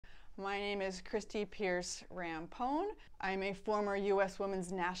My name is Christie Pearce Rampone. I'm a former U.S.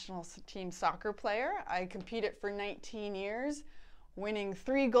 Women's National Team soccer player. I competed for 19 years, winning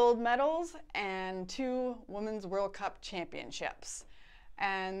 3 gold medals and 2 Women's World Cup championships.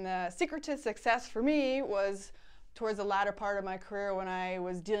 And the secret to success for me was towards the latter part of my career when I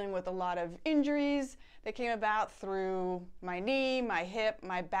was dealing with a lot of injuries that came about through my knee, my hip,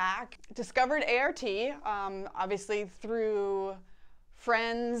 my back. Discovered ART, obviously through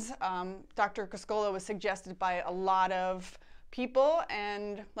friends. Dr. Criscuolo was suggested by a lot of people,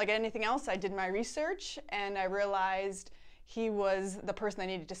 and like anything else, I did my research and I realized he was the person I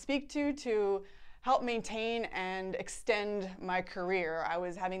needed to speak to help maintain and extend my career. I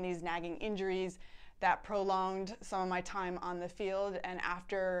was having these nagging injuries that prolonged some of my time on the field, and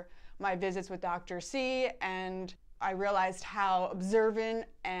after my visits with Dr. C, and I realized how observant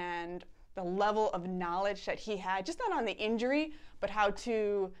and the level of knowledge that he had, just not on the injury, but how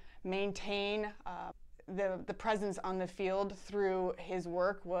to maintain the presence on the field through his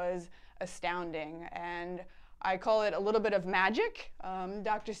work was astounding. And I call it a little bit of magic.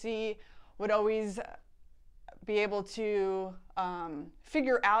 Dr. C would always be able to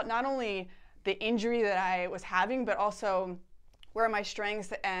figure out not only the injury that I was having, but also where my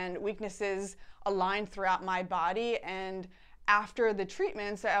strengths and weaknesses aligned throughout my body. And after the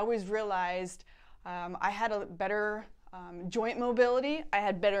treatments, I always realized I had a better joint mobility, I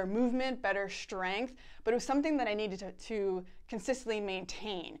had better movement, better strength, but it was something that I needed to consistently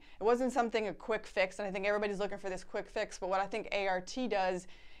maintain. It wasn't something a quick fix, and I think everybody's looking for this quick fix, but what I think ART does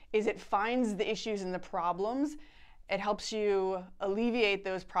is it finds the issues and the problems. It helps you alleviate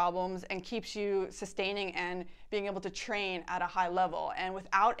those problems and keeps you sustaining and being able to train at a high level. And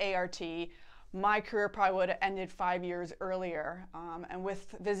without ART, my career probably would have ended 5 years earlier. And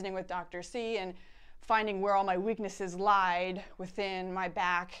with visiting with Dr. C and finding where all my weaknesses lied within my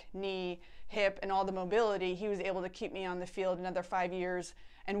back, knee, hip, and all the mobility, he was able to keep me on the field another 5 years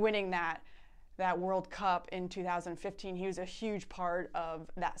and winning that World Cup in 2015. He was a huge part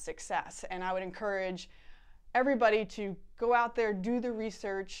of that success. And I would encourage everybody to go out there, do the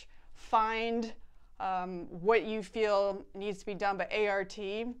research, find what you feel needs to be done by ART.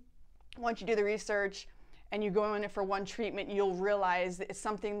 Once you do the research and you go in it for one treatment, you'll realize that it's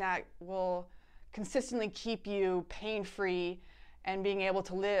something that will consistently keep you pain-free and being able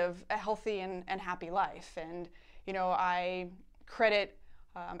to live a healthy and happy life. And you know, I credit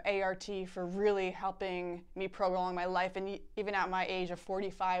ART for really helping me prolong my life, and even at my age of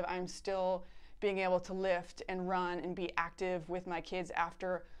 45, I'm still being able to lift and run and be active with my kids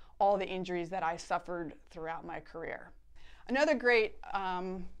after all the injuries that I suffered throughout my career. Another great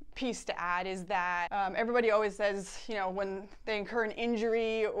piece to add is that everybody always says, you know, when they incur an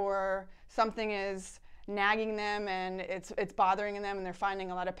injury or something is nagging them and it's bothering them and they're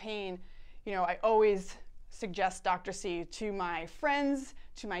finding a lot of pain, you know, I always suggest Dr. C to my friends,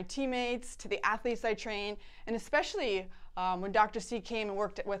 to my teammates, to the athletes I train, and especially when Dr. C came and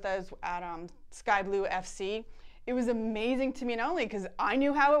worked with us at Sky Blue FC. It was amazing to me, not only because I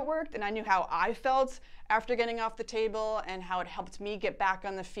knew how it worked and I knew how I felt after getting off the table and how it helped me get back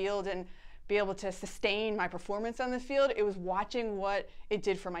on the field and be able to sustain my performance on the field. It was watching what it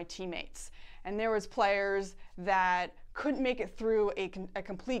did for my teammates. And there was players that couldn't make it through a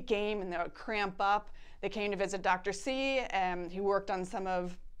complete game and they would cramp up. They came to visit Dr. C and he worked on some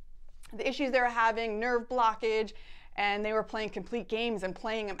of the issues they were having, nerve blockage, and they were playing complete games and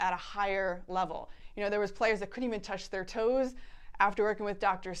playing them at a higher level. You know, there was players that couldn't even touch their toes. After working with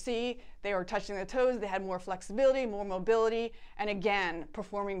Dr. C, they were touching their toes, they had more flexibility, more mobility, and again,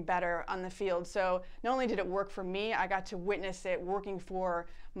 performing better on the field. So not only did it work for me, I got to witness it working for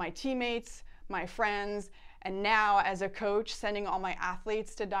my teammates, my friends, and now as a coach, sending all my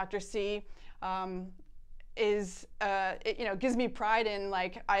athletes to Dr. C it gives me pride, and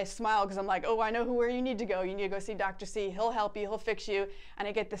like I smile because I'm like, oh, I know where you need to go. You need to go see Dr. C. He'll help you, he'll fix you, and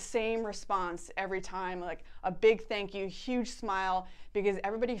I get the same response every time, like a big thank you, huge smile, because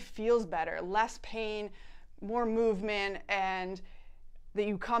everybody feels better, less pain, more movement, and that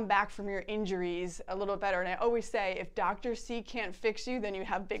you come back from your injuries a little better. And I always say, if Dr. C can't fix you, then you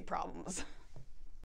have big problems.